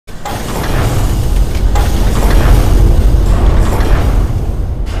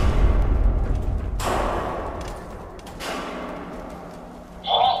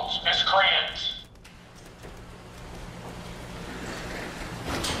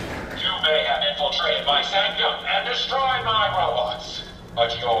infiltrate my sanctum and destroy my robots.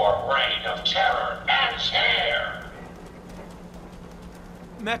 But your reign of terror ends here.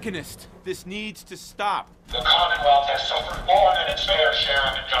 Mechanist, this needs to stop. The Commonwealth has suffered more than its fair share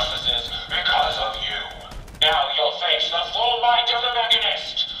of injustices because of you. Now you'll face the full might of the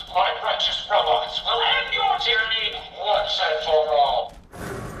Mechanist. My righteous robots will end your tyranny once and for all.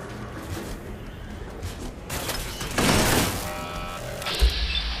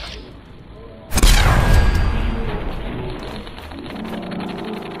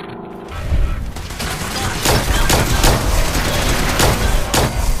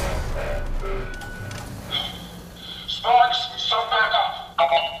 Sparks, some backup.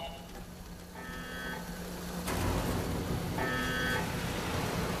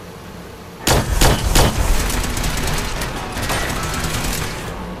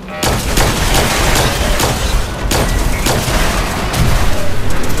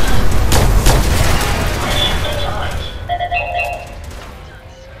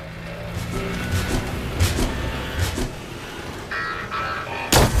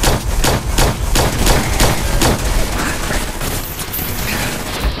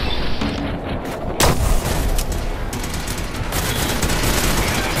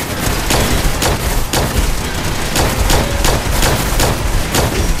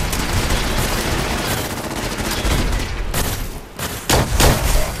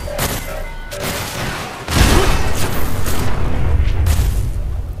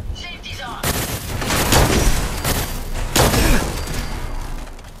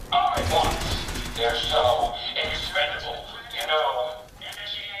 They're so expendable. You know,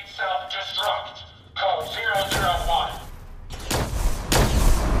 initiate self-destruct. Code 001.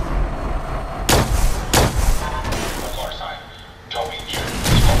 Of course, I don't mean you,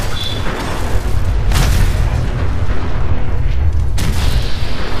 folks.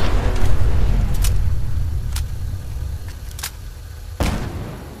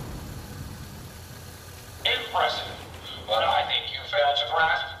 Impressive. But I think you failed to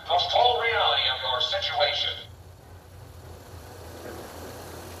grasp the full reality of your situation.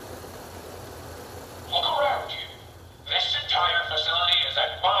 Look around you. This entire facility is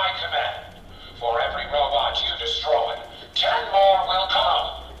at my command. For every robot you destroy, 10 more will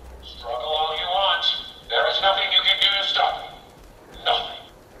come. Struggle all you want. There is nothing you can do to stop me. Nothing.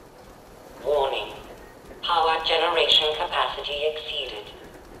 Warning. Power generation capacity exceeded.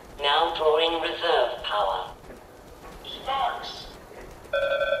 Now drawing reserve power. Sparks.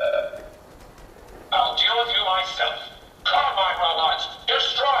 I'll deal with you myself. Calm my robots.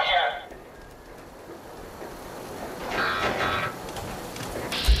 Destroy him.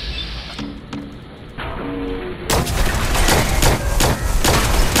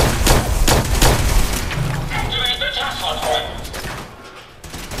 Activate the Tesla coil.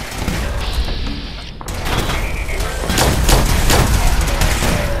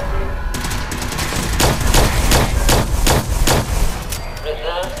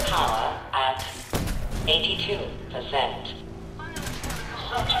 Reserve power at 82%.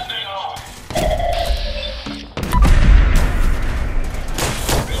 Shut this thing off.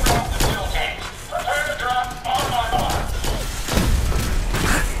 Reroute the fuel tank. Prepare to drop on my mark.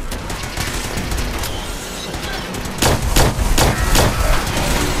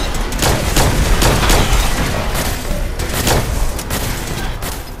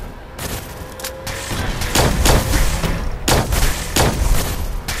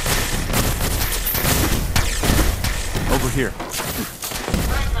 Over here.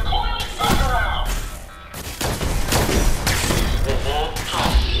 Bring the coils back around. Reserve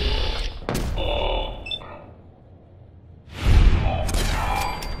power.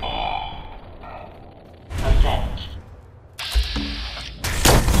 Percent.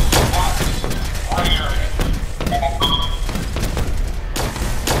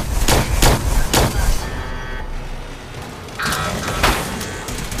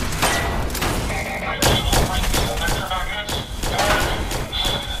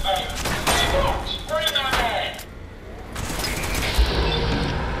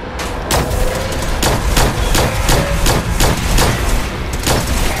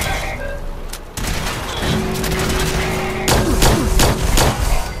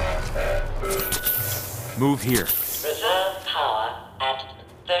 Move here. Reserve power at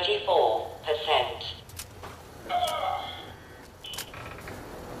 34%.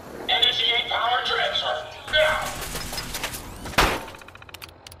 Initiate power transfer. Now!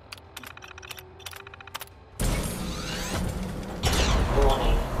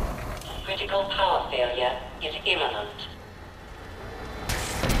 Warning. Critical power failure is imminent.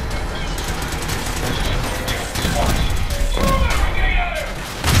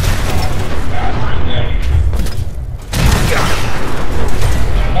 Together!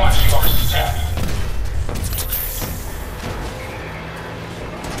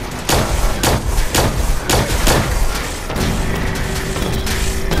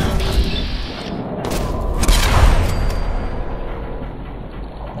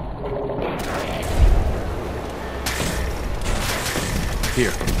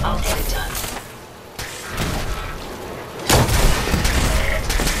 Here. I'll get it done.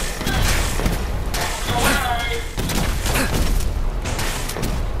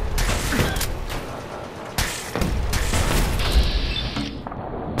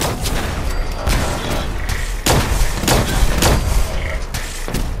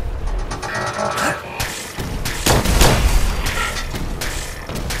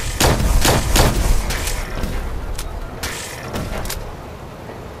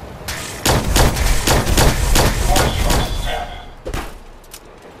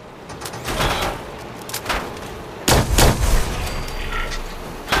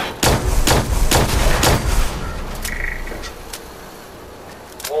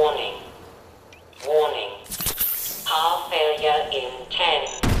 Warning. Warning. Power failure in 10,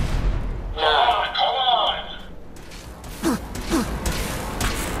 9, Come on!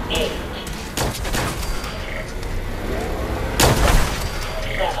 8,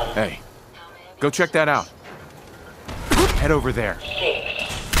 7, Hey, go check that out. Head over there. 6,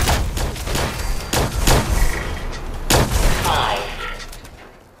 5,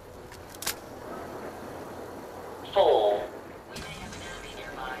 4, 3,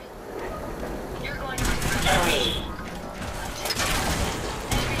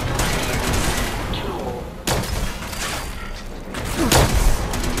 2,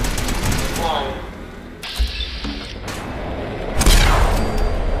 1.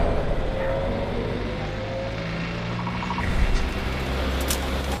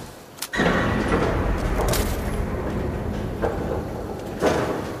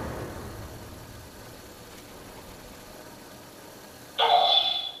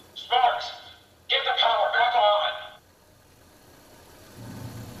 Sparks! Get the power back on!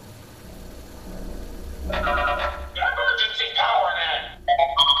 Emergency power then!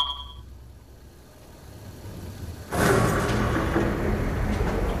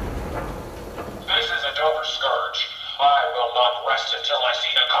 This is a Dover Scourge. I will not rest until I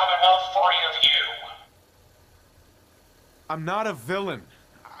see the Commonwealth free of you. I'm not a villain.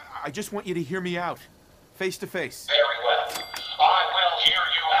 I just want you to hear me out. Face to face. Very well. I will hear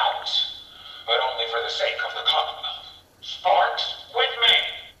you out. But only for the sake of the Commonwealth. Sparks, with me!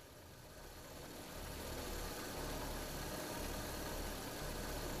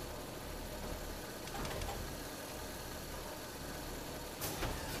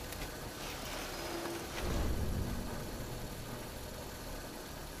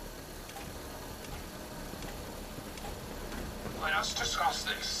 Let us discuss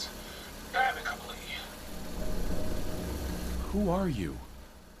this amicably. Who are you?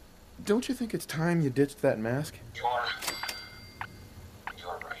 Don't you think it's time you ditched that mask? You're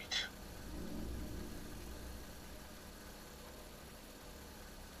right.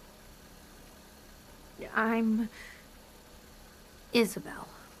 I'm Isabel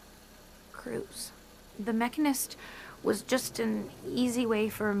Cruz. The Mechanist was just an easy way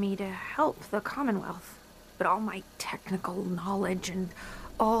for me to help the Commonwealth. But all my technical knowledge and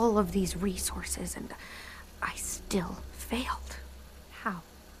all of these resources, and I still failed. How?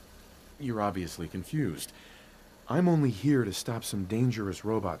 You're obviously confused. I'm only here to stop some dangerous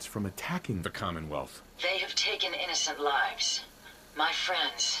robots from attacking the Commonwealth. They have taken innocent lives. My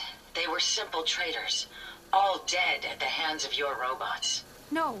friends, they were simple traitors, all dead at the hands of your robots.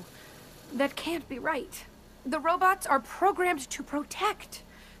 No, that can't be right. The robots are programmed to protect.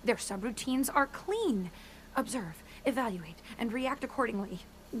 Their subroutines are clean. Observe, evaluate, and react accordingly.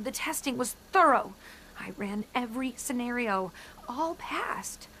 The testing was thorough. I ran every scenario. All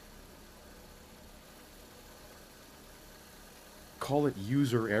passed. Call it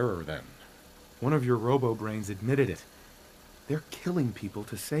user error, then. One of your robo-brains admitted it. They're killing people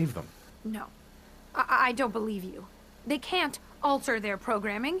to save them. No, I don't believe you. They can't alter their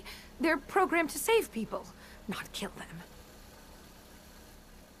programming. They're programmed to save people, not kill them.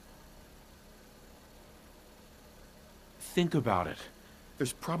 Think about it.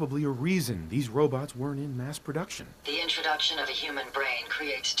 There's probably a reason these robots weren't in mass production. The introduction of a human brain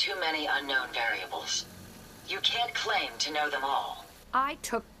creates too many unknown variables. You can't claim to know them all. I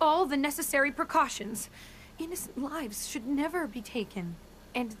took all the necessary precautions. Innocent lives should never be taken.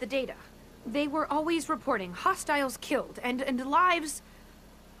 And the data. They were always reporting hostiles killed and lives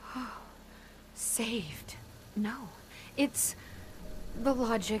saved. No, it's the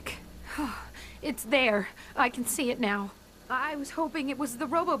logic. It's there. I can see it now. I was hoping it was the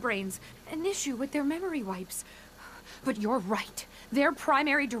robo-brains, an issue with their memory wipes. But you're right. Their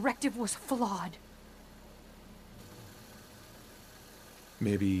primary directive was flawed.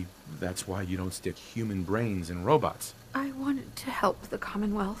 Maybe that's why you don't stick human brains in robots. I wanted to help the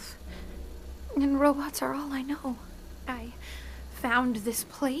Commonwealth. And robots are all I know. I found this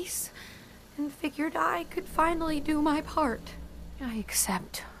place and figured I could finally do my part. I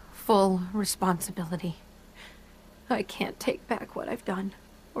accept full responsibility. I can't take back what I've done,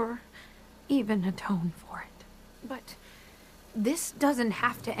 or even atone for it. But this doesn't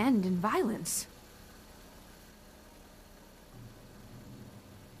have to end in violence.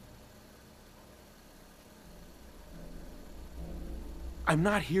 I'm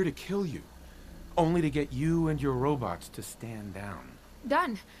not here to kill you. Only to get you and your robots to stand down.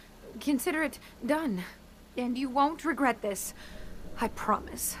 Done. Consider it done. And you won't regret this. I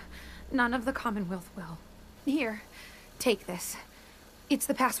promise. None of the Commonwealth will. Here, take this. It's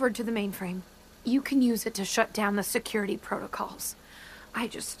the password to the mainframe. You can use it to shut down the security protocols.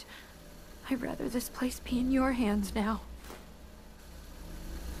 I'd rather this place be in your hands now.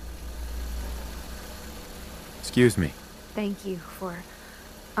 Excuse me. Thank you for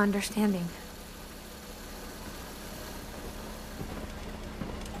understanding.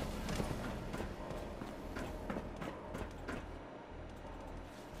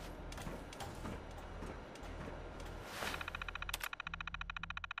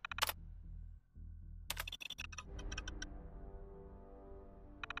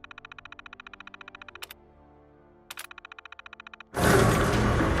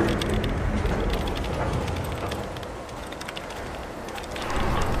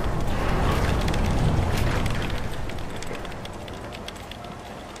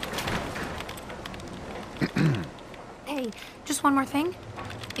 Hey, just one more thing,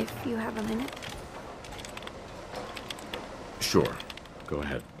 if you have a minute. Sure. Go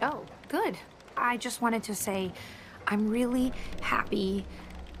ahead. Oh, good. I just wanted to say I'm really happy,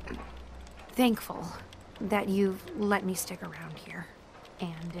 thankful that you've let me stick around here.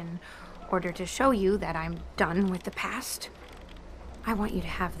 And in order to show you that I'm done with the past, I want you to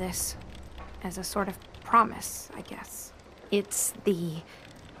have this as a sort of promise, I guess. It's the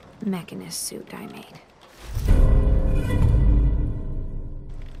Mechanist suit I made.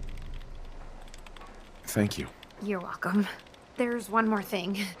 Thank you. You're welcome. There's one more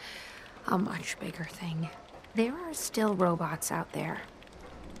thing. A much bigger thing. There are still robots out there.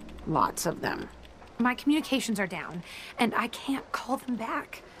 Lots of them. My communications are down, and I can't call them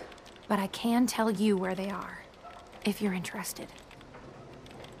back. But I can tell you where they are, if you're interested.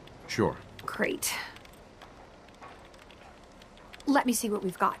 Sure. Great. Let me see what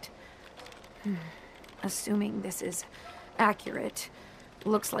we've got. Assuming this is accurate,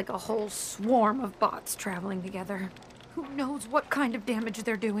 looks like a whole swarm of bots traveling together. Who knows what kind of damage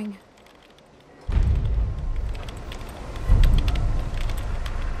they're doing?